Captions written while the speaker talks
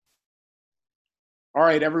All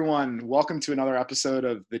right, everyone, welcome to another episode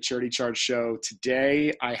of the Charity Charge Show.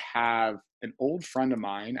 Today, I have an old friend of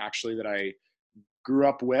mine, actually, that I grew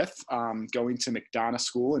up with, going to McDonough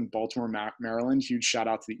School in Baltimore, Maryland. Huge shout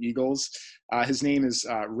out to the Eagles. His name is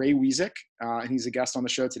Ray Wezik, and he's a guest on the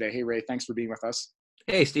show today. Hey, Ray, thanks for being with us.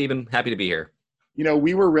 Hey, Stephen. Happy to be here. You know,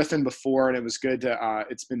 we were riffing before, and it was good to,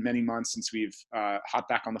 it's been many months since we've hopped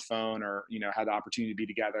back on the phone or, had the opportunity to be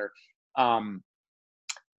together. Um,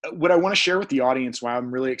 what I want to share with the audience, why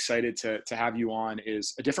I'm really excited to have you on,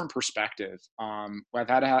 is a different perspective. I've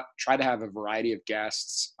had to try to have a variety of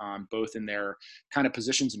guests, both in their kind of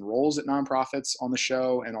positions and roles at nonprofits on the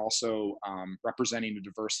show, and also representing a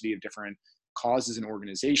diversity of different causes and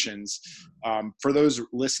organizations. For those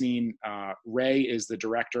listening, Ray is the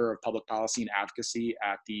Director of Public Policy and Advocacy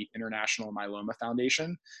at the International Myeloma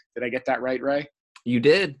Foundation. Did I get that right, Ray? You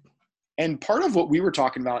did. And part of what we were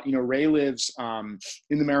talking about, Ray lives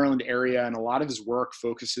in the Maryland area, and a lot of his work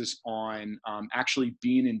focuses on actually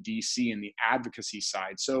being in DC and the advocacy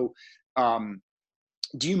side. So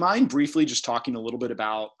do you mind briefly just talking a little bit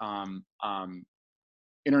about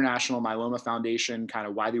International Myeloma Foundation, kind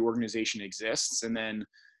of why the organization exists, and then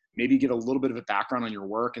maybe get a little bit of a background on your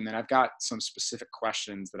work? And then I've got some specific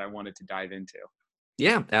questions that I wanted to dive into.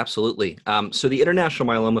 Yeah, absolutely. So the International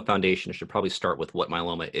Myeloma Foundation, I should probably start with what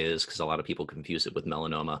myeloma is, because a lot of people confuse it with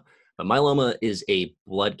melanoma. But myeloma is a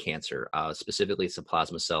blood cancer. Specifically, it's the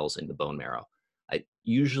plasma cells in the bone marrow. It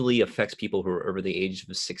usually affects people who are over the age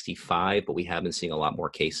of 65, but we have been seeing a lot more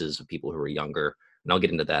cases of people who are younger. And I'll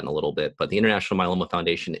get into that in a little bit. But the International Myeloma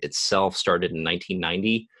Foundation itself started in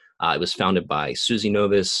 1990. It was founded by Susie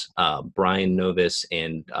Novis, Brian Novis,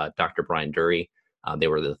 and Dr. Brian Dury. They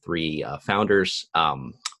were the three founders.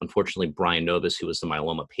 Unfortunately, Brian Novis, who was the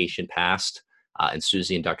myeloma patient, passed, and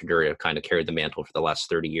Susie and Dr. Dury have kind of carried the mantle for the last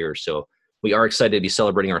 30 years. So we are excited to be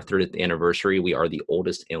celebrating our 30th anniversary. We are the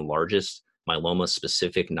oldest and largest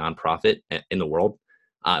myeloma-specific nonprofit in the world.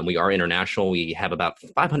 And we are international. We have about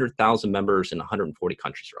 500,000 members in 140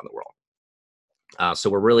 countries around the world.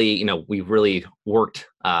 So we're really, we've really worked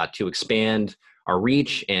to expand our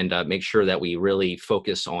reach and make sure that we really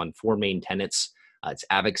focus on four main tenets. It's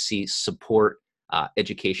advocacy, support,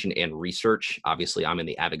 education, and research. Obviously, I'm in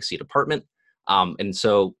the advocacy department. And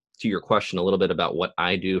so to your question, a little bit about what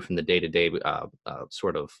I do from the day-to-day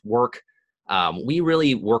sort of work. We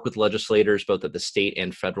really work with legislators, both at the state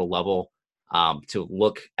and federal level, to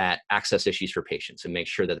look at access issues for patients and make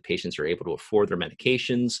sure that the patients are able to afford their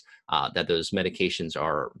medications, that those medications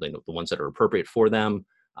are the ones that are appropriate for them,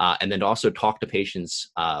 and then to also talk to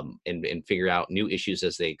patients and figure out new issues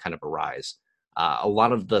as they kind of arise. A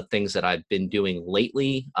lot of the things that I've been doing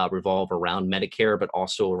lately revolve around Medicare, but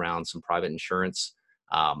also around some private insurance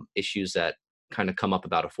issues that kind of come up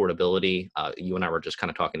about affordability. You and I were just kind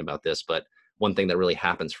of talking about this, but one thing that really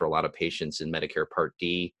happens for a lot of patients in Medicare Part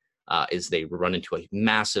D is they run into a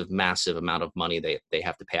massive, massive amount of money they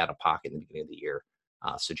have to pay out of pocket in the beginning of the year.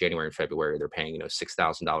 So January and February, they're paying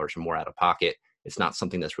 $6,000 or more out of pocket. It's not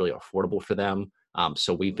something that's really affordable for them.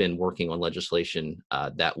 So we've been working on legislation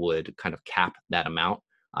that would kind of cap that amount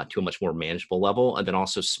to a much more manageable level, and then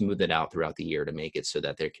also smooth it out throughout the year to make it so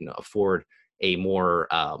that they can afford a more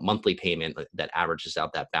monthly payment that averages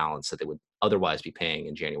out that balance that they would otherwise be paying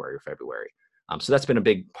in January or February. So that's been a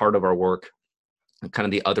big part of our work. Kind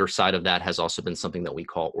of the other side of that has also been something that we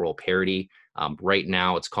call oral parity. Right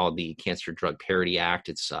now, it's called the Cancer Drug Parity Act.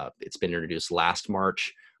 It's been introduced last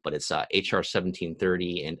March, but it's HR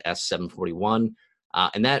 1730 and S 741.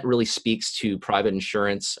 And that really speaks to private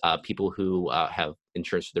insurance, people who have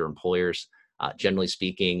insurance for their employers. Generally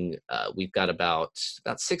speaking, we've got about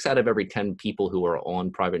 6 out of every 10 people who are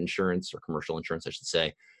on private insurance, or commercial insurance, I should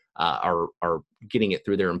say, are getting it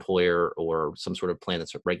through their employer or some sort of plan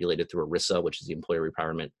that's regulated through ERISA, which is the Employer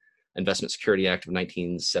Retirement Investment Security Act of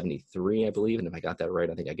 1973, I believe. And if I got that right,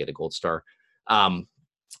 I think I get a gold star.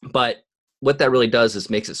 But what that really does is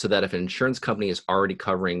makes it so that if an insurance company is already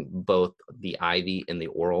covering both the IV and the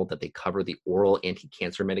oral, that they cover the oral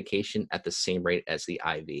anti-cancer medication at the same rate as the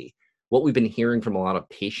IV. What we've been hearing from a lot of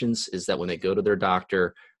patients is that when they go to their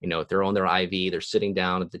doctor, if they're on their IV, they're sitting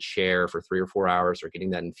down at the chair for 3 or 4 hours, they're getting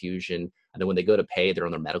that infusion. And then when they go to pay, they're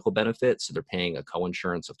on their medical benefits. So they're paying a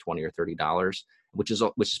co-insurance of $20 or $30, which is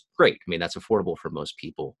great. I mean, that's affordable for most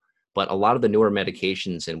people. But a lot of the newer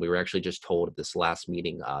medications, and we were actually just told at this last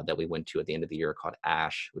meeting that we went to at the end of the year called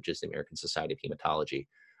ASH, which is the American Society of Hematology,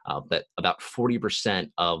 that about 40%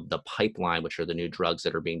 of the pipeline, which are the new drugs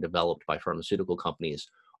that are being developed by pharmaceutical companies,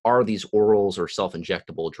 are these orals or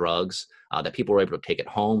self-injectable drugs that people are able to take at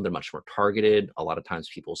home. They're much more targeted. A lot of times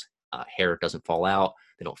people's hair doesn't fall out.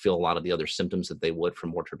 They don't feel a lot of the other symptoms that they would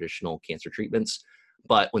from more traditional cancer treatments.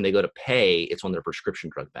 but when they go to pay, it's on their prescription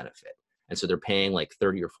drug benefit. And so they're paying like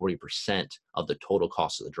 30 or 40% of the total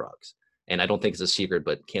cost of the drugs. And I don't think it's a secret,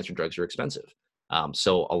 but cancer drugs are expensive.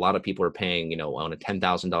 So a lot of people are paying, on a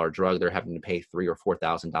 $10,000 drug, they're having to pay $3,000 or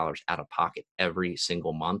 $4,000 out of pocket every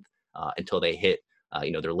single month until they hit,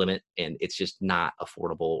 their limit. And it's just not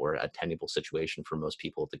affordable or a tenable situation for most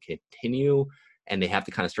people to continue. And they have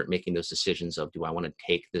to kind of start making those decisions of, do I want to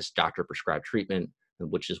take this doctor prescribed treatment,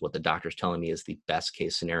 which is what the doctor's telling me is the best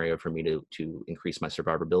case scenario for me to increase my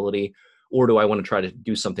survivability, or do I want to try to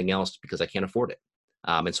do something else because I can't afford it?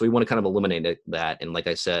 And so we want to kind of eliminate that. And like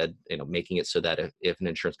I said, making it so that if an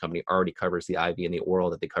insurance company already covers the IV and the oral,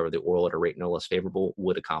 that they cover the oral at a rate no less favorable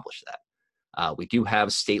would accomplish that. We do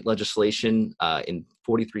have state legislation in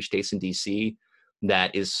 43 states in DC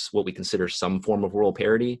that is what we consider some form of rural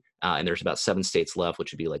parity. And there's about 7 states left,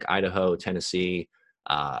 which would be like Idaho, Tennessee,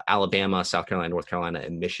 Alabama, South Carolina, North Carolina,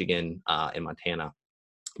 and Michigan, and Montana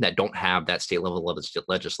that don't have that state level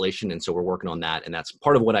legislation. And so we're working on that. And that's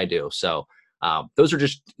part of what I do. So those are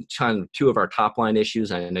just kind of 2 of our top line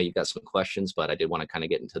issues. I know you've got some questions, but I did want to kind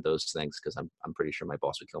of get into those things because I'm pretty sure my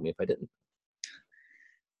boss would kill me if I didn't.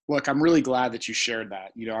 Look, I'm really glad that you shared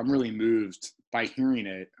that. I'm really moved by hearing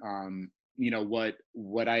it. What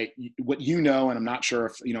and I'm not sure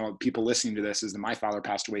if, people listening to this, is that my father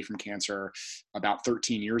passed away from cancer about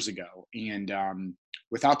 13 years ago. And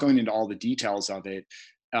without going into all the details of it,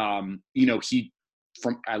 he,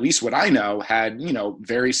 from at least what I know, had,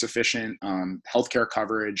 very sufficient healthcare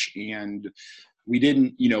coverage. And we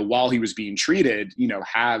didn't, while he was being treated,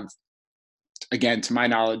 have, again, to my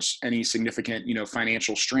knowledge, any significant,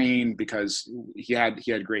 financial strain because he had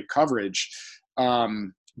great coverage.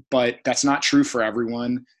 But that's not true for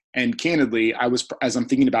everyone. And candidly, as I'm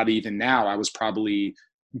thinking about it even now, I was probably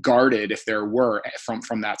guarded if there were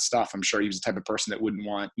from that stuff. I'm sure he was the type of person that wouldn't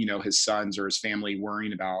want, his sons or his family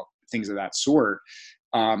worrying about things of that sort.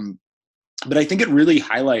 But I think it really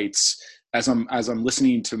highlights, as I'm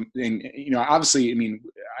listening to, and, obviously, I mean,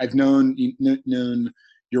 I've known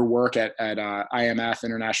your work at IMF,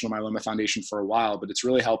 International Myeloma Foundation, for a while, but it's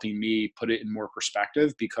really helping me put it in more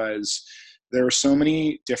perspective because there are so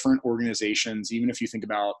many different organizations, even if you think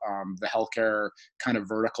about the healthcare kind of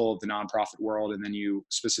vertical of the nonprofit world, and then you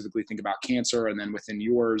specifically think about cancer, and then within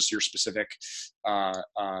your specific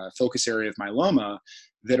focus area of myeloma,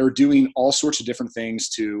 that are doing all sorts of different things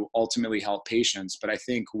to ultimately help patients. But I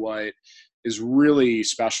think what is really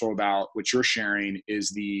special about what you're sharing is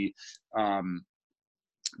the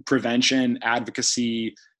prevention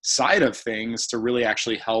advocacy side of things to really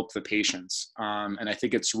actually help the patients. And I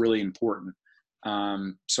think it's really important.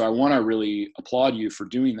 So I want to really applaud you for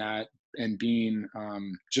doing that and being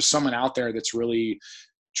just someone out there that's really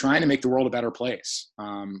trying to make the world a better place.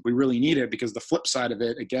 We really need it because the flip side of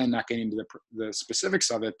it, again, not getting into the specifics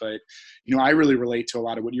of it, but, I really relate to a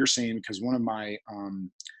lot of what you're saying because one of my,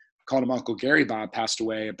 called him Uncle Gary Bob, passed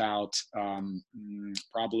away about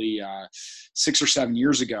probably 6 or 7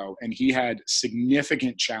 years ago. And he had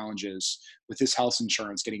significant challenges with his health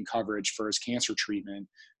insurance getting coverage for his cancer treatment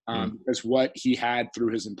because what he had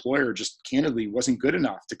through his employer just candidly wasn't good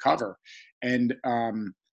enough to cover. And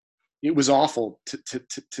it was awful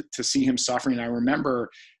to see him suffering. And I remember,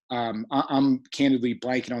 I'm candidly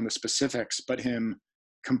blanking on the specifics, but him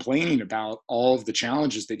complaining about all of the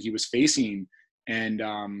challenges that he was facing and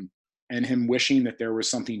him wishing that there was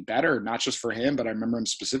something better, not just for him, but I remember him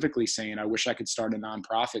specifically saying, I wish I could start a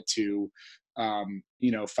nonprofit to,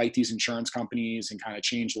 fight these insurance companies and kind of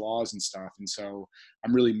change laws and stuff. And so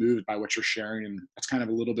I'm really moved by what you're sharing. And that's kind of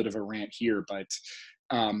a little bit of a rant here, but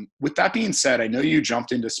with that being said, I know you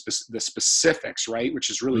jumped into the specifics, right? Which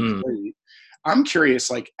is really great. I'm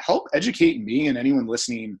curious, help educate me and anyone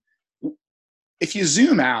listening. If you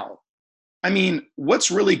zoom out, I mean,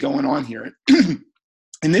 what's really going on here?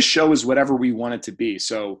 And this show is whatever we want it to be.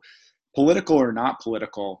 So political or not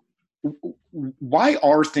political, why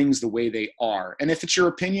are things the way they are? And if it's your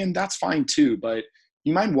opinion, that's fine too. But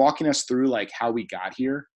you mind walking us through how we got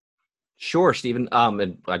here? Sure, Stephen.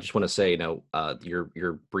 And I just want to say,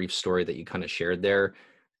 your brief story that you kind of shared there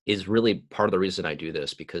is really part of the reason I do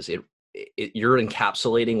this because you're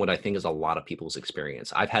encapsulating what I think is a lot of people's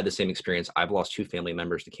experience. I've had the same experience. I've lost 2 family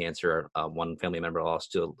members to cancer. One family member I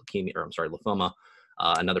lost to lymphoma.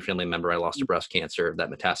 Another family member I lost to breast cancer that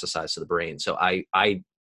metastasized to the brain. So I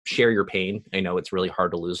share your pain. I know it's really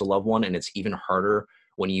hard to lose a loved one, and it's even harder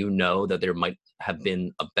when you know that there might have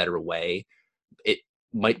been a better way. It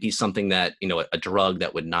might be something that, a drug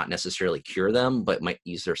that would not necessarily cure them, but might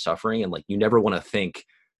ease their suffering. And you never want to think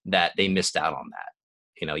that they missed out on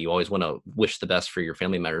that. You always want to wish the best for your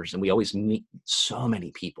family members. And we always meet so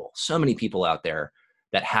many people out there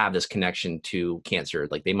that have this connection to cancer.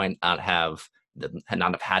 Like they might not have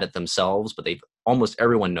had it themselves, but almost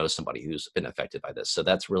everyone knows somebody who's been affected by this. So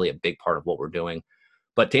that's really a big part of what we're doing.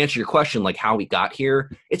 But to answer your question, like how we got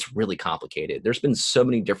here, it's really complicated. There's been so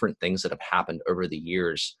many different things that have happened over the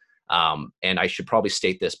years. And I should probably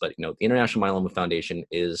state this, but the International Myeloma Foundation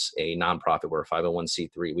is a nonprofit. We're a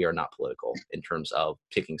 501c3. We are not political in terms of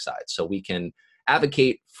picking sides. So we can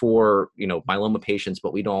advocate for myeloma patients,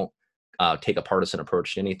 but we don't take a partisan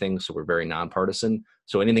approach to anything. So we're very nonpartisan.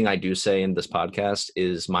 So anything I do say in this podcast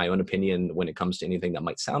is my own opinion when it comes to anything that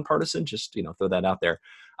might sound partisan. Just throw that out there.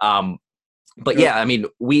 But yeah, I mean,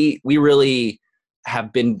 we really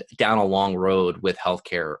have been down a long road with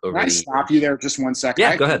healthcare over Can I stop you there just 1 second?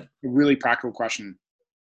 Yeah, go ahead. A really practical question.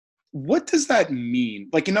 What does that mean?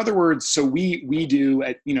 Like, in other words, so we do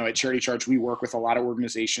at Charity Charge, we work with a lot of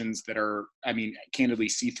organizations that are, I mean, candidly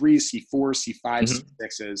C3s, C4s, C5s,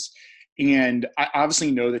 C6s. And I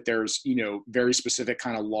obviously know that there's, very specific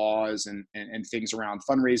kind of laws and things around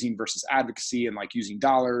fundraising versus advocacy and like using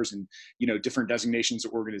dollars and, different designations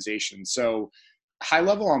of organizations. So high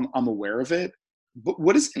level, I'm aware of it, but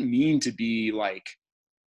what does it mean to be like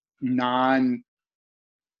non-partisan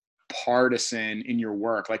in your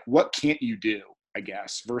work? Like what can't you do, I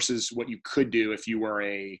guess, versus what you could do if you were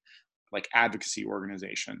a like advocacy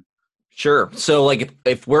organization? Sure. So like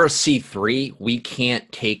if we're a C3, we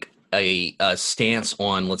can't take a stance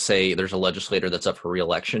on, let's say there's a legislator that's up for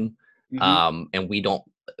reelection, and we don't,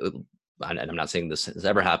 and I'm not saying this has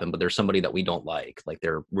ever happened, but there's somebody that we don't like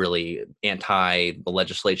they're really anti the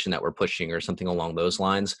legislation that we're pushing or something along those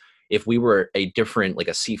lines. If we were a different, like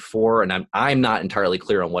a C4, and I'm not entirely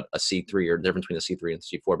clear on what a C3 or the difference between a C3 and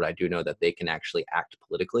C4, but I do know that they can actually act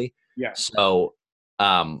politically. Yeah. So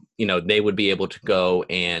they would be able to go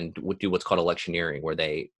and would do what's called electioneering, where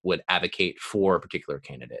they would advocate for a particular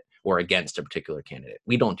candidate or against a particular candidate.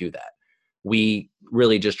 We don't do that. We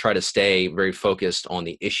really just try to stay very focused on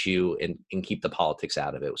the issue and keep the politics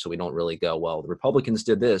out of it. So we don't really go, well, the Republicans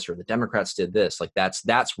did this or the Democrats did this. Like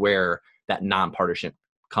that's where that nonpartisan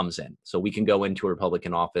comes in. So we can go into a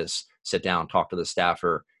Republican office, sit down, talk to the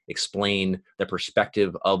staffer, explain the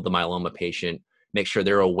perspective of the myeloma patient, make sure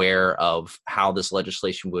they're aware of how this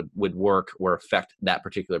legislation would work or affect that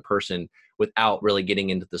particular person without really getting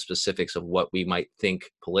into the specifics of what we might think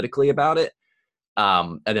politically about it.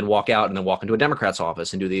 And then walk out and then walk into a Democrat's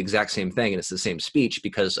office and do the exact same thing. And it's the same speech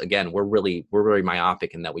because, again, we're very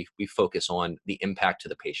myopic in that we focus on the impact to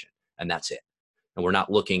the patient, and that's it. And we're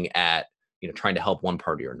not looking at, trying to help one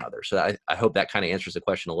party or another. So I hope that kind of answers the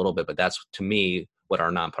question a little bit, but that's, to me, what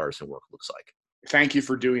our nonpartisan work looks like. Thank you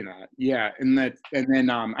for doing that. Yeah. And then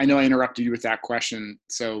I know I interrupted you with that question,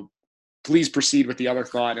 so please proceed with the other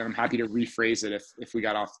thought, and I'm happy to rephrase it if we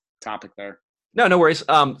got off topic there. No worries.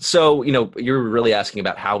 So, you're really asking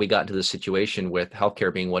about how we got into this situation with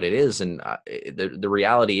healthcare being what it is. And the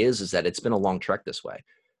reality is that it's been a long trek this way.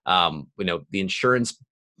 The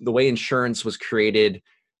way insurance was created,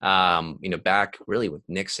 back really with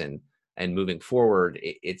Nixon and moving forward,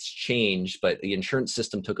 it's changed, but the insurance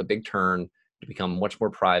system took a big turn to become much more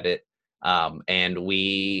private. And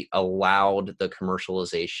we allowed the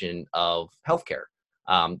commercialization of healthcare.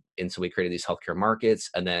 And so we created these healthcare markets,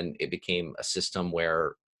 and then it became a system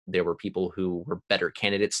where there were people who were better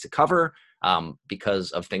candidates to cover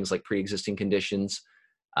because of things like pre-existing conditions.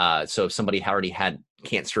 So if somebody already had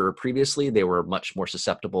cancer previously, they were much more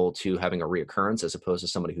susceptible to having a reoccurrence as opposed to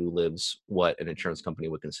somebody who lives what an insurance company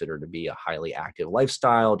would consider to be a highly active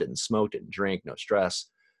lifestyle, didn't smoke, didn't drink, no stress,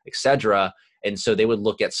 etc. And so they would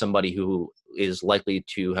look at somebody who is likely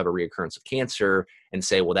to have a reoccurrence of cancer and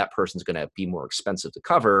say, well, that person's going to be more expensive to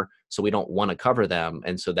cover, so we don't want to cover them.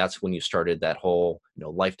 And so that's when you started that whole,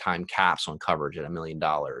 lifetime caps on coverage at $1 million,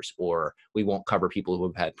 or we won't cover people who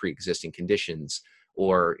have had pre-existing conditions,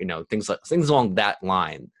 or things along that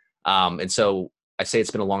line. And so I say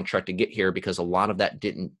it's been a long trek to get here because a lot of that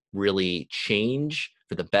didn't really change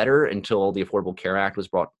for the better until the Affordable Care Act was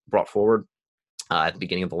brought forward at the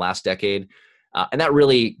beginning of the last decade. And that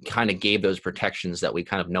really kind of gave those protections that we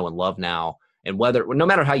kind of know and love now. And no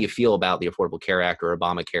matter how you feel about the Affordable Care Act or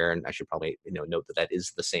Obamacare, and I should probably note that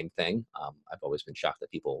is the same thing. I've always been shocked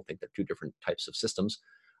that people think they're two different types of systems.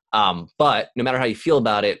 But no matter how you feel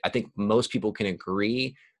about it, I think most people can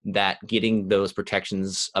agree that getting those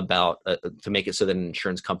protections about to make it so that an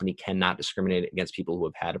insurance company cannot discriminate against people who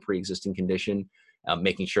have had a pre-existing condition,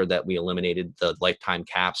 making sure that we eliminated the lifetime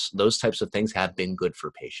caps, those types of things have been good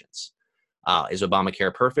for patients. Is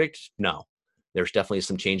Obamacare perfect? No. There's definitely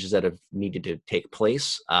some changes that have needed to take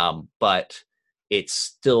place, but it's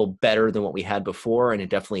still better than what we had before, and it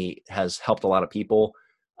definitely has helped a lot of people.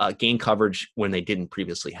 gain coverage when they didn't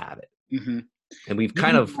previously have it. Mm-hmm. And we've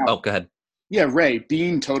kind Being, of, oh, go ahead. yeah, Ray,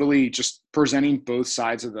 being totally just presenting both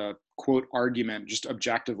sides of the quote argument, just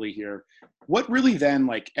objectively here, what really then,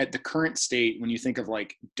 like at the current state, when you think of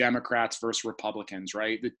like Democrats versus Republicans,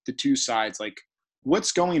 right? The two sides, like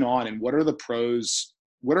what's going on and what are the pros?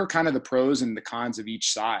 What are kind of the pros and the cons of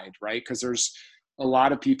each side, right? Because there's a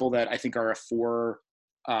lot of people that I think are for,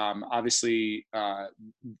 obviously,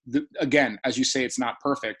 again, as you say, it's not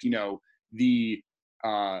perfect, the,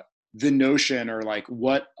 uh, the notion or like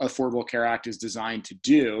what Affordable Care Act is designed to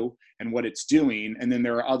do and what it's doing. And then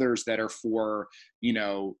there are others that are for,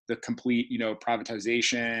 the complete,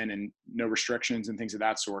 privatization and no restrictions and things of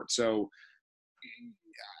that sort. So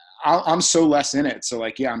I'm so less in it. So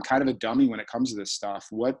like, yeah, I'm kind of a dummy when it comes to this stuff.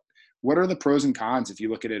 What are the pros and cons if you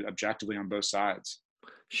look at it objectively on both sides?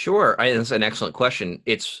 Sure. That's an excellent question.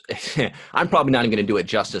 It's, I'm probably not even going to do it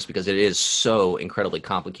justice because it is so incredibly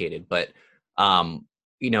complicated, but,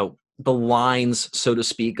 the lines, so to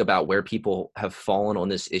speak, about where people have fallen on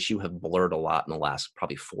this issue have blurred a lot in the last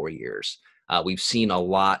probably 4 years. We've seen a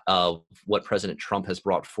lot of what President Trump has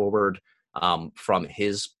brought forward from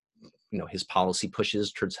his policy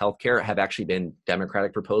pushes towards healthcare have actually been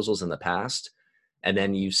Democratic proposals in the past. And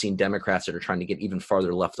then you've seen Democrats that are trying to get even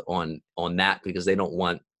farther left on that because they don't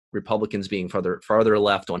want Republicans being farther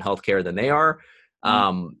left on healthcare than they are.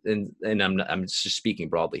 And I'm just speaking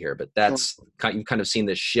broadly here, but that's you've kind of seen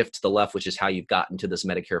this shift to the left, which is how you've gotten to this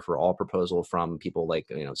Medicare for All proposal from people like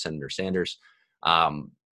Senator Sanders.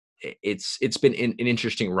 It's been an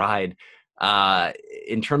interesting ride.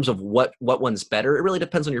 In terms of what one's better, it really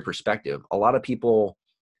depends on your perspective. A lot of people's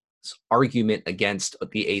argument against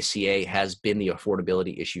the ACA has been the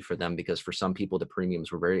affordability issue for them because for some people the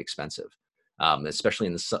premiums were very expensive, especially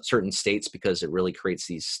in certain states because it really creates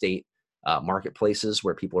these state marketplaces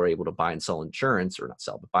where people are able to buy and sell insurance, or not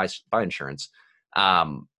sell, but buy insurance.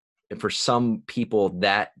 And for some people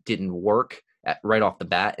that didn't work right off the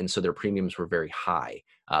bat, and so their premiums were very high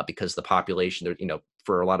because the population,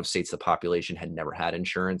 for a lot of states, the population had never had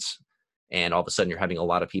insurance. And all of a sudden you're having a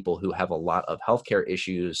lot of people who have a lot of healthcare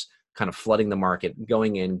issues kind of flooding the market,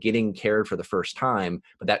 going in, getting cared for the first time,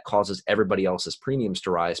 but that causes everybody else's premiums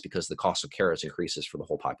to rise because the cost of care increases for the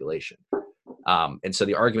whole population. And so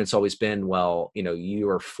the argument's always been, well, you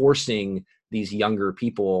are forcing these younger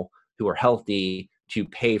people who are healthy to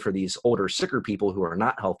pay for these older, sicker people who are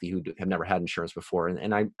not healthy, who have never had insurance before.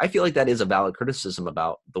 And I feel like that is a valid criticism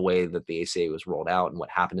about the way that the ACA was rolled out and what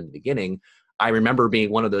happened in the beginning. I remember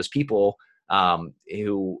being one of those people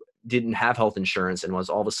who didn't have health insurance and was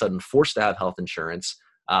all of a sudden forced to have health insurance.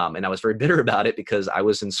 And I was very bitter about it because I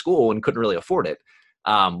was in school and couldn't really afford it.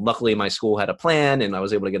 Luckily, my school had a plan and I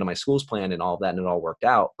was able to get on my school's plan and all of that, and it all worked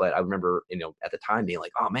out. But I remember, at the time being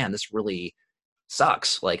like, oh man, this really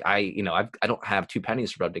sucks. Like I don't have two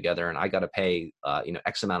pennies to rub together and I got to pay,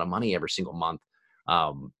 X amount of money every single month.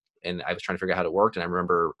 And I was trying to figure out how it worked. And I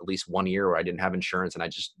remember at least 1 year where I didn't have insurance and I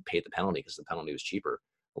just paid the penalty because the penalty was cheaper.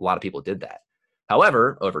 A lot of people did that.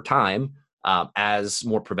 However, over time, as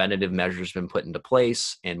more preventative measures have been put into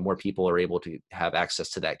place and more people are able to have access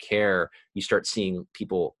to that care, you start seeing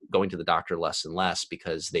people going to the doctor less and less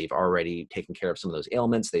because they've already taken care of some of those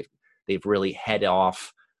ailments. They've really head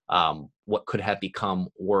off what could have become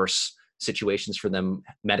worse situations for them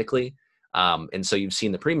medically. And so you've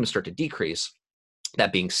seen the premiums start to decrease.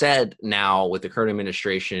 That being said, now with the current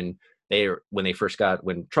administration, when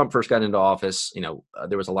Trump first got into office,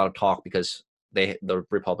 there was a lot of talk because the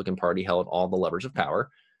Republican Party held all the levers of power.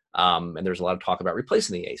 And there's a lot of talk about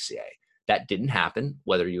replacing the ACA. That didn't happen.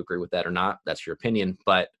 Whether you agree with that or not, that's your opinion.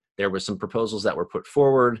 But there were some proposals that were put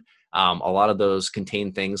forward. A lot of those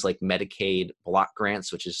contain things like Medicaid block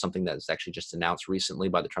grants, which is something that was actually just announced recently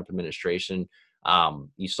by the Trump administration.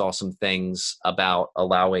 You saw some things about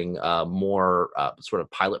allowing more sort of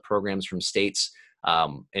pilot programs from states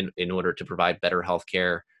in order to provide better health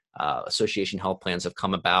care. Association health plans have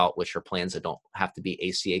come about, which are plans that don't have to be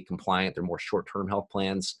ACA compliant. They're more short-term health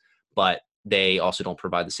plans, but they also don't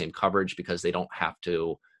provide the same coverage because they don't have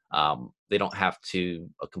to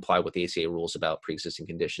comply with the ACA rules about pre-existing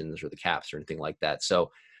conditions or the caps or anything like that.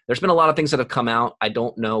 So there's been a lot of things that have come out. I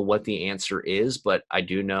don't know what the answer is, but I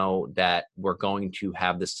do know that we're going to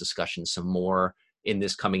have this discussion some more in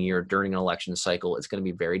this coming year during an election cycle. It's going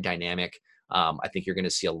to be very dynamic. I think you're going to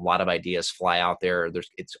see a lot of ideas fly out there.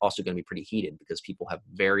 It's also going to be pretty heated because people have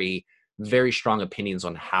very, very strong opinions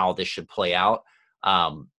on how this should play out.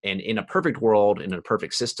 And in a perfect world, in a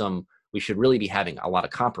perfect system, we should really be having a lot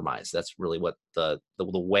of compromise. That's really what the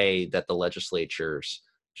way that the legislatures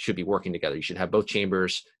should be working together. You should have both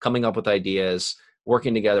chambers coming up with ideas,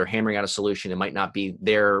 working together, hammering out a solution. It might not be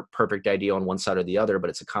their perfect idea on one side or the other, but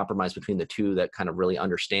it's a compromise between the two that kind of really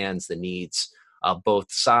understands the needs of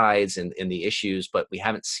both sides and the issues. But we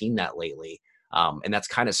haven't seen that lately. And that's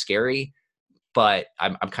kind of scary, but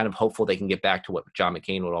I'm kind of hopeful they can get back to what John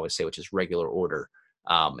McCain would always say, which is regular order,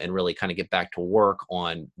 and really kind of get back to work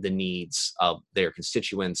on the needs of their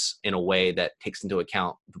constituents in a way that takes into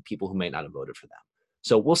account the people who may not have voted for them.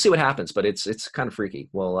 So we'll see what happens, but it's kind of freaky.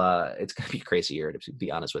 Well, it's going to be a crazy year, to be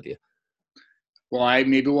honest with you. Well,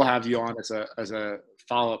 maybe we'll have you on as a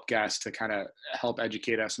follow-up guest to kind of help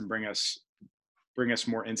educate us and bring us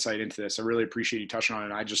more insight into this. I really appreciate you touching on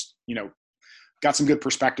it. I just, got some good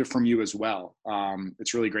perspective from you as well.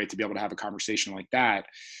 It's really great to be able to have a conversation like that.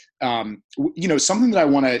 Something that I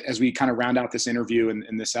want to, as we kind of round out this interview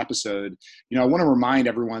and this episode, I want to remind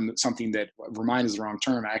everyone that something that remind is the wrong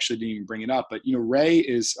term. I actually didn't even bring it up, but, Ray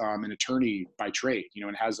is an attorney by trade,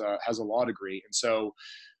 and has a law degree. And so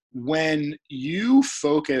when you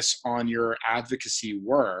focus on your advocacy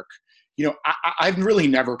work, I've really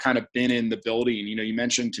never kind of been in the building. You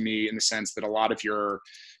mentioned to me in the sense that a lot of your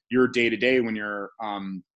day-to-day when you're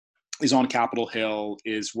is on Capitol Hill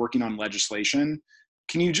is working on legislation.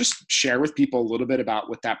 Can you just share with people a little bit about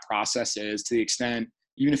what that process is, to the extent,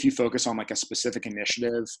 even if you focus on like a specific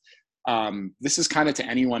initiative? This is kind of to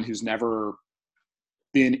anyone who's never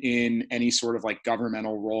been in any sort of like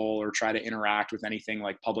governmental role or try to interact with anything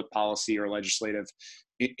like public policy or legislative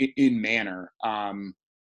in manner.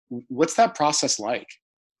 What's that process like?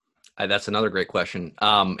 That's another great question.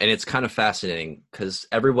 And it's kind of fascinating because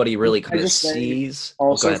everybody really kind of sees.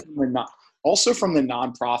 Also, from the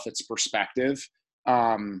nonprofit's perspective,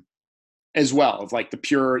 as well, of like the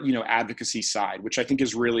pure, advocacy side, which I think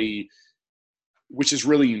is really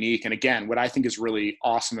unique. And again, what I think is really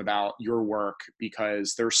awesome about your work,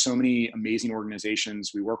 because there's so many amazing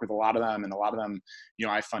organizations. We work with a lot of them, and a lot of them,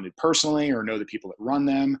 I funded personally or know the people that run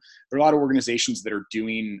them. There are a lot of organizations that are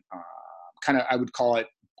doing kind of, I would call it,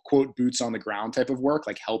 quote, boots on the ground type of work,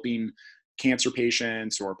 like helping cancer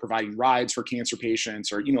patients or providing rides for cancer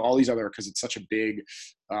patients, or, all these other, because it's such a big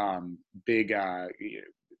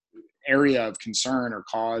area of concern or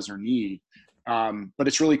cause or need. But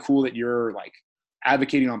it's really cool that you're like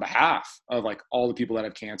advocating on behalf of like all the people that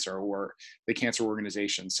have cancer or the cancer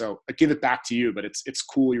organization. So I give it back to you, but it's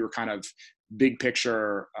cool. You're kind of big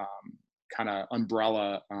picture, kind of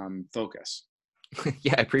umbrella focus.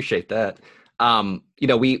 Yeah, I appreciate that.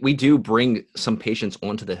 We do bring some patients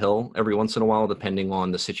onto the Hill every once in a while, depending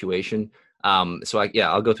on the situation.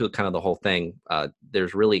 I'll go through kind of the whole thing.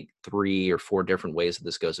 There's really 3 or 4 different ways that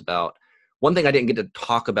this goes about. One thing I didn't get to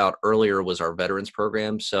talk about earlier was our veterans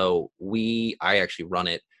program. So I actually run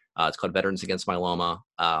it. It's called Veterans Against Myeloma.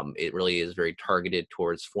 It really is very targeted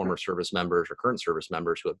towards former service members or current service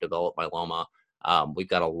members who have developed myeloma. We've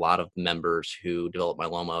got a lot of members who developed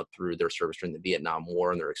myeloma through their service during the Vietnam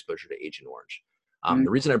War and their exposure to Agent Orange. The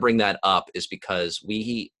reason I bring that up is because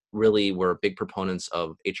we really were big proponents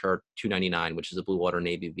of HR 299, which is the Blue Water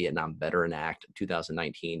Navy Vietnam Veteran Act of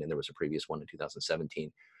 2019, and there was a previous one in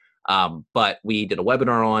 2017. But we did a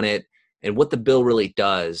webinar on it, and what the bill really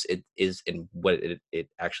does, and what it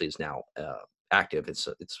actually is now active. It's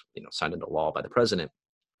signed into law by the president.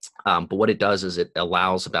 But what it does is it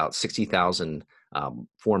allows about 60,000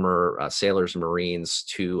 former sailors and Marines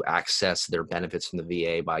to access their benefits from the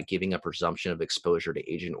VA by giving a presumption of exposure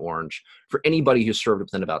to Agent Orange for anybody who served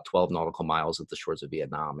within about 12 nautical miles of the shores of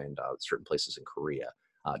Vietnam and certain places in Korea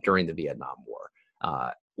during the Vietnam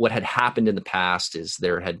War. What had happened in the past is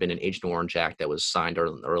there had been an Agent Orange Act that was signed in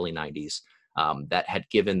the early 90s that had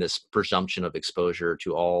given this presumption of exposure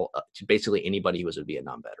to basically anybody who was a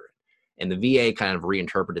Vietnam veteran. And the VA kind of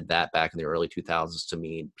reinterpreted that back in the early 2000s to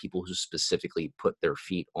mean people who specifically put their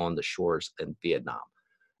feet on the shores in Vietnam.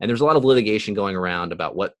 And there's a lot of litigation going around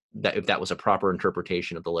about if that was a proper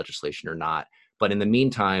interpretation of the legislation or not. But in the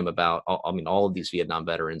meantime, all of these Vietnam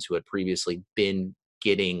veterans who had previously been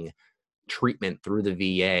getting treatment through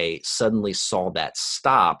the VA suddenly saw that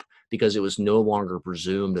stop because it was no longer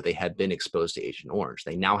presumed that they had been exposed to Agent Orange.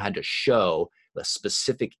 They now had to show a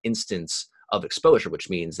specific instance of exposure, which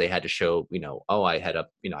means they had to show,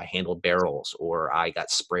 I handled barrels or I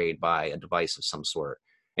got sprayed by a device of some sort.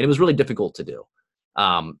 And it was really difficult to do.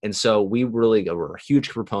 And so we really were a huge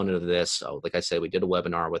proponent of this. So like I said, we did a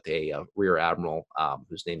webinar with a Rear Admiral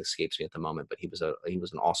whose name escapes me at the moment, but he was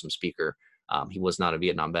an awesome speaker. He was not a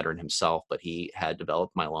Vietnam veteran himself, but he had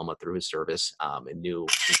developed myeloma through his service and knew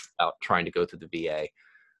about trying to go through the VA.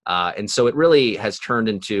 And so it really has turned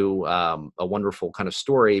into a wonderful kind of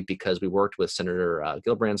story because we worked with Senator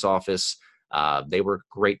Gillibrand's office They were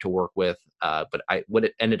great to work with. But what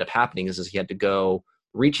it ended up happening is he had to go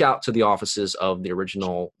reach out to the offices of the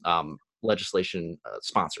original legislation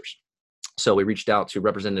sponsors. So we reached out to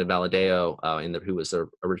Representative Valadeo, who was the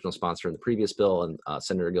original sponsor in the previous bill, and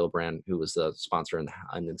Senator Gillibrand, who was the sponsor in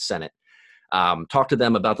the Senate. Talk to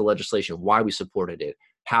them about the legislation, why we supported it,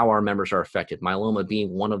 how our members are affected. Myeloma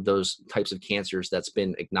being one of those types of cancers that's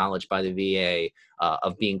been acknowledged by the VA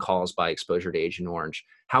of being caused by exposure to Agent Orange,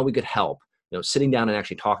 how we could help. Sitting down and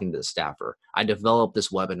actually talking to the staffer. I developed this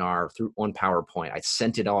webinar on PowerPoint. I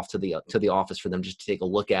sent it off to the office for them just to take a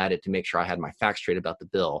look at it to make sure I had my facts straight about the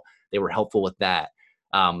bill. They were helpful with that.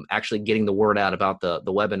 Actually getting the word out about the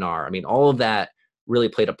webinar. I mean, all of that really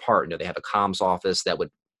played a part. They have a comms office that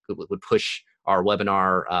would push our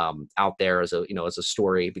webinar out there as a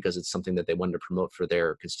story because it's something that they wanted to promote for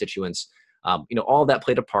their constituents. All of that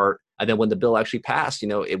played a part. And then when the bill actually passed,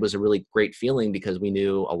 it was a really great feeling because we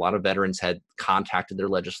knew a lot of veterans had contacted their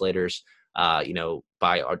legislators, by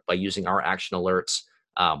using our action alerts,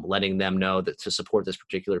 letting them know that to support this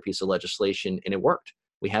particular piece of legislation, and it worked.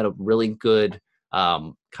 We had a really good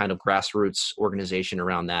kind of grassroots organization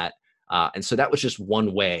around that. And so that was just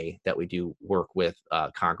one way that we do work with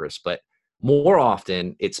Congress. But more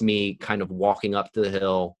often, it's me kind of walking up to the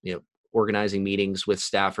Hill, organizing meetings with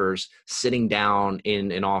staffers, sitting down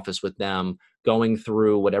in an office with them, going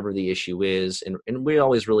through whatever the issue is. And we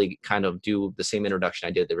always really kind of do the same introduction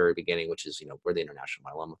I did at the very beginning, which is, we're the International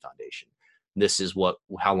Myeloma Foundation. This is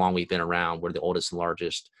how long we've been around. We're the oldest and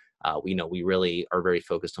largest. We really are very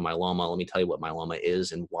focused on myeloma. Let me tell you what myeloma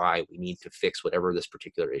is and why we need to fix whatever this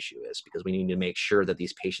particular issue is, because we need to make sure that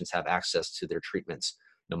these patients have access to their treatments.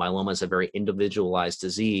 Myeloma is a very individualized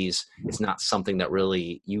disease. It's not something that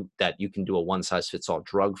really you can do a one-size-fits-all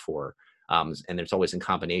drug for. And it's always in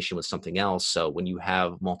combination with something else. So when you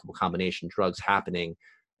have multiple combination drugs happening,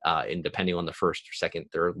 and depending on the first, second,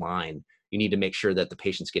 third line, you need to make sure that the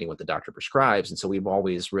patient's getting what the doctor prescribes. And so we've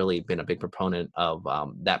always really been a big proponent of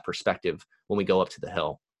that perspective when we go up to the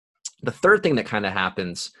Hill. The third thing that kind of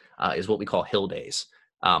happens is what we call Hill Days.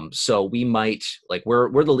 So we might,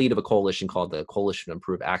 we're the lead of a coalition called the Coalition to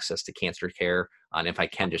Improve Access to Cancer Care. And if I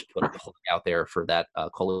can just put a plug out there for that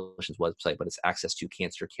coalition's website, but it's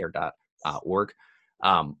accesstocancercare.org.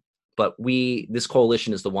 But this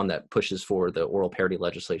coalition is the one that pushes for the oral parity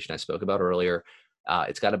legislation I spoke about earlier.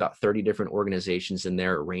 It's got about 30 different organizations in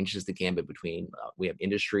there. It ranges the gambit between, we have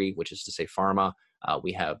industry, which is to say pharma.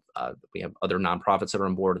 We have other nonprofits that are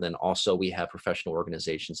on board. And then also we have professional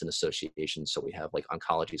organizations and associations. So we have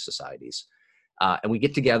oncology societies. And we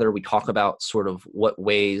get together, we talk about sort of what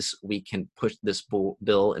ways we can push this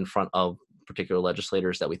bill in front of particular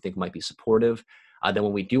legislators that we think might be supportive. Then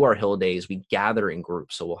when we do our Hill Days, we gather in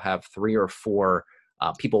groups. So we'll have 3 or 4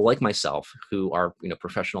 people like myself who are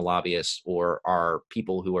professional lobbyists or are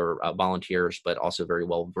people who are volunteers, but also very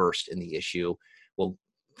well versed in the issue. We'll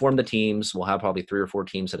form the teams. We'll have probably 3 or 4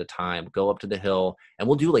 teams at a time, go up to the Hill, and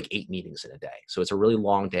we'll do 8 meetings in a day. So it's a really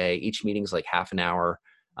long day. Each meeting's half an hour.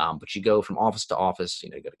 But you go from office to office, you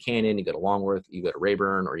go to Cannon, you go to Longworth, you go to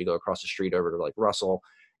Rayburn, or you go across the street over to Russell,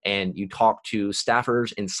 and you talk to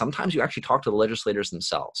staffers, and sometimes you actually talk to the legislators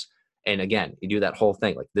themselves. And again, you do that whole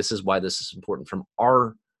thing. This is why this is important from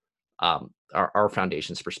our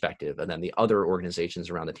foundation's perspective. And then the other organizations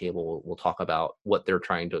around the table will talk about what they're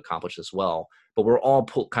trying to accomplish as well. But we're all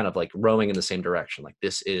kind of rowing in the same direction.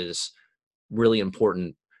 This is really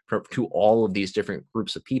important to all of these different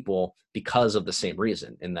groups of people because of the same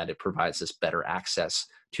reason, in that it provides this better access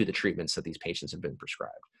to the treatments that these patients have been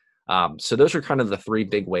prescribed. So those are kind of the 3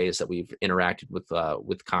 big ways that we've interacted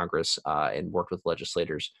with Congress and worked with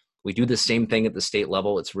legislators. We do the same thing at the state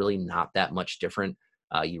level. It's really not that much different.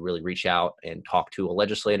 You really reach out and talk to a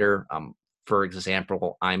legislator. For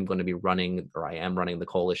example, I am running the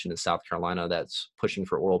coalition in South Carolina that's pushing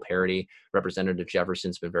for oral parity. Representative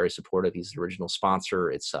Jefferson's been very supportive. He's the original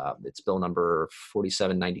sponsor. It's bill number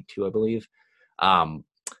 4792, I believe.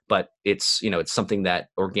 But it's something that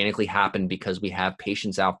organically happened because we have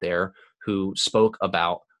patients out there who spoke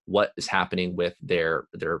about what is happening with their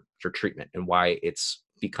treatment and why it's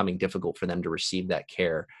becoming difficult for them to receive that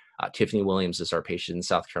care. Tiffany Williams is our patient in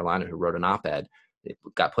South Carolina who wrote an op-ed. It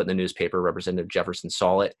got put in the newspaper. Representative Jefferson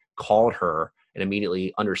saw it, called her, and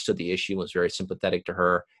immediately understood the issue, was very sympathetic to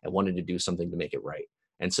her, and wanted to do something to make it right.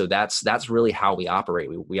 And so that's really how we operate.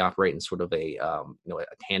 We operate in sort of a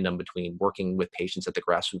tandem between working with patients at the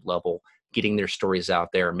grassroots level, getting their stories out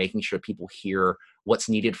there, making sure people hear what's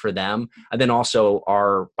needed for them, and then also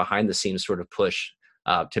our behind the scenes sort of push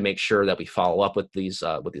to make sure that we follow up with these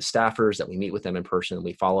staffers, that we meet with them in person,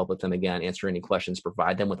 we follow up with them again, answer any questions,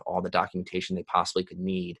 provide them with all the documentation they possibly could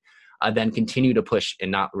need, then continue to push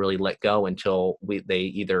and not really let go until they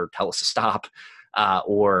either tell us to stop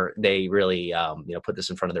or they really put this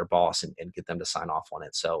in front of their boss and get them to sign off on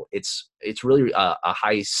it. So it's really a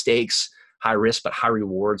high stakes, high risk, but high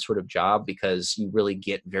reward sort of job, because you really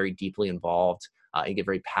get very deeply involved and get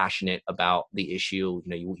very passionate about the issue.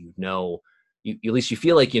 At least you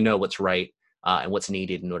feel like you know what's right and what's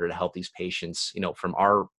needed in order to help these patients. From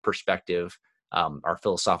our perspective, our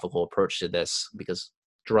philosophical approach to this, because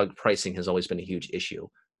drug pricing has always been a huge issue.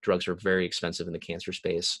 Drugs are very expensive in the cancer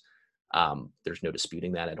space. There's no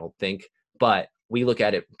disputing that, I don't think. But we look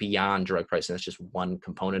at it beyond drug pricing. That's just one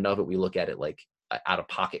component of it. We look at it like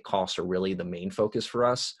out-of-pocket costs are really the main focus for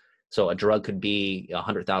us. So a drug could be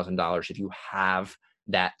 $100,000 if you have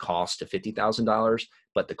that cost to $50,000,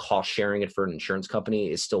 but the cost sharing it for an insurance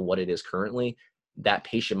company is still what it is currently. That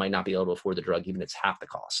patient might not be able to afford the drug, even if it's half the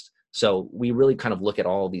cost. So we really kind of look at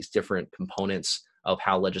all of these different components of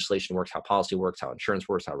how legislation works, how policy works, how insurance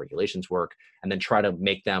works, how regulations work, and then try to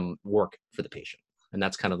make them work for the patient. And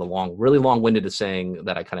that's kind of the really long-winded saying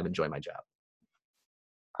that I kind of enjoy my job.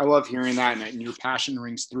 I love hearing that, and your passion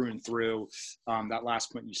rings through and through. That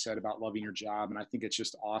last point you said about loving your job, and I think it's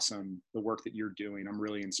just awesome, the work that you're doing. I'm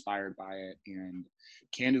really inspired by it, and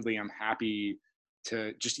candidly, I'm happy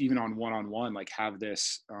to just even on one-on-one, like have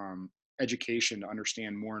this education to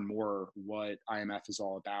understand more and more what IMF is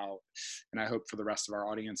all about. And I hope for the rest of our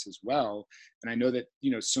audience as well. And I know that,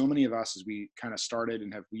 so many of us, as we kind of started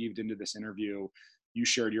and have weaved into this interview, you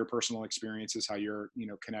shared your personal experiences, how you're,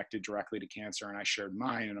 connected directly to cancer, and I shared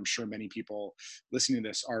mine, and I'm sure many people listening to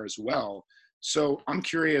this are as well. So I'm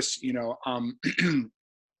curious,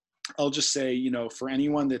 I'll just say, for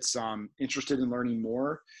anyone that's interested in learning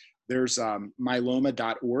more, there's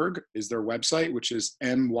myeloma.org is their website, which is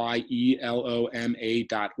myeloma.org.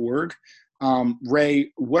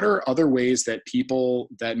 Ray, what are other ways that people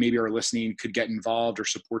that maybe are listening could get involved or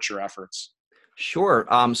support your efforts? Sure.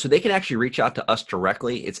 So they can actually reach out to us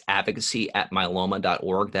directly. It's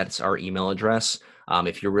advocacy@myeloma.org. That's our email address.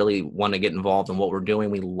 If you really want to get involved in what we're doing,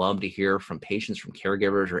 we love to hear from patients, from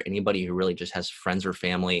caregivers, or anybody who really just has friends or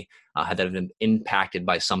family that have been impacted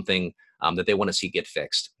by something that they want to see get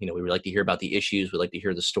fixed. We like to hear about the issues. We like to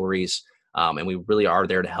hear the stories. And we really are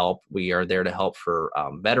there to help. We are there to help for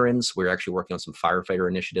veterans. We're actually working on some firefighter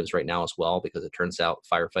initiatives right now as well, because it turns out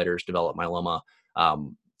firefighters develop myeloma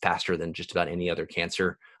faster than just about any other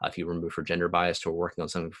cancer if you remove for gender bias. So we're working on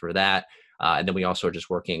something for that. And then we also are just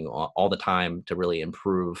working all the time to really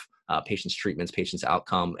improve patients' treatments, patients'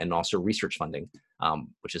 outcome, and also research funding,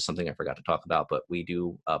 which is something I forgot to talk about. But we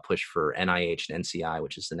do push for NIH and NCI,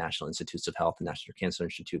 which is the National Institutes of Health and National Cancer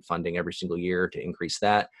Institute funding every single year to increase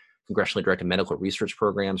that. Congressionally directed medical research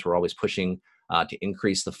programs, we're always pushing to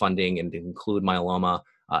increase the funding and to include myeloma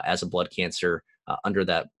as a blood cancer under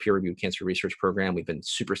that peer-reviewed cancer research program. We've been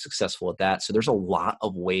super successful at that. So there's a lot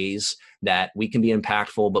of ways that we can be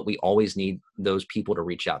impactful, but we always need those people to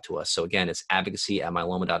reach out to us. So again, it's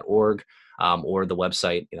advocacy@myeloma.org or the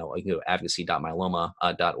website, you can go to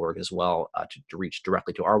advocacy.myeloma.org as well to reach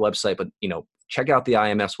directly to our website. But, check out the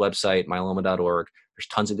IMS website, myeloma.org. There's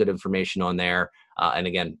tons of good information on there. And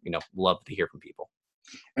again, love to hear from people.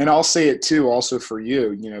 And I'll say it too, also for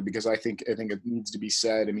you, because I think it needs to be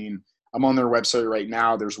said. I mean, I'm on their website right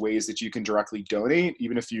now. There's ways that you can directly donate,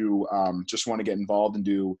 even if you just want to get involved and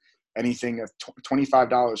do anything of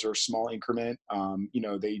 $25 or a small increment.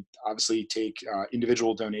 They obviously take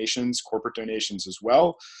individual donations, corporate donations as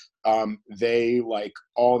well. They, like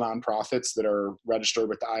all nonprofits that are registered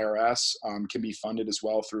with the IRS, can be funded as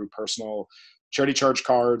well through personal charity charge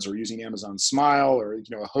cards or using Amazon Smile or,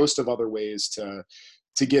 a host of other ways to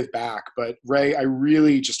give back. But Ray, I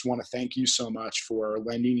really just want to thank you so much for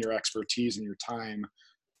lending your expertise and your time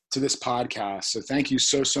to this podcast. So thank you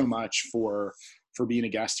so much for being a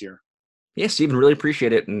guest here. Yeah, Stephen, really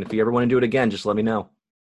appreciate it. And if you ever want to do it again, just let me know.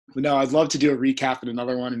 No, I'd love to do a recap and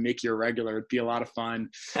another one and make you a regular. It'd be a lot of fun.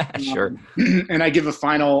 Sure. And I give a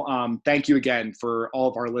final thank you again for all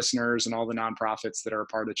of our listeners and all the nonprofits that are a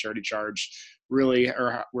part of the Charity Charge. Really,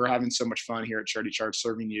 we're having so much fun here at Charity Charge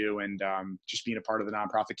serving you and just being a part of the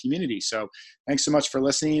nonprofit community. So thanks so much for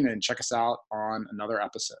listening, and check us out on another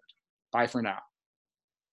episode. Bye for now.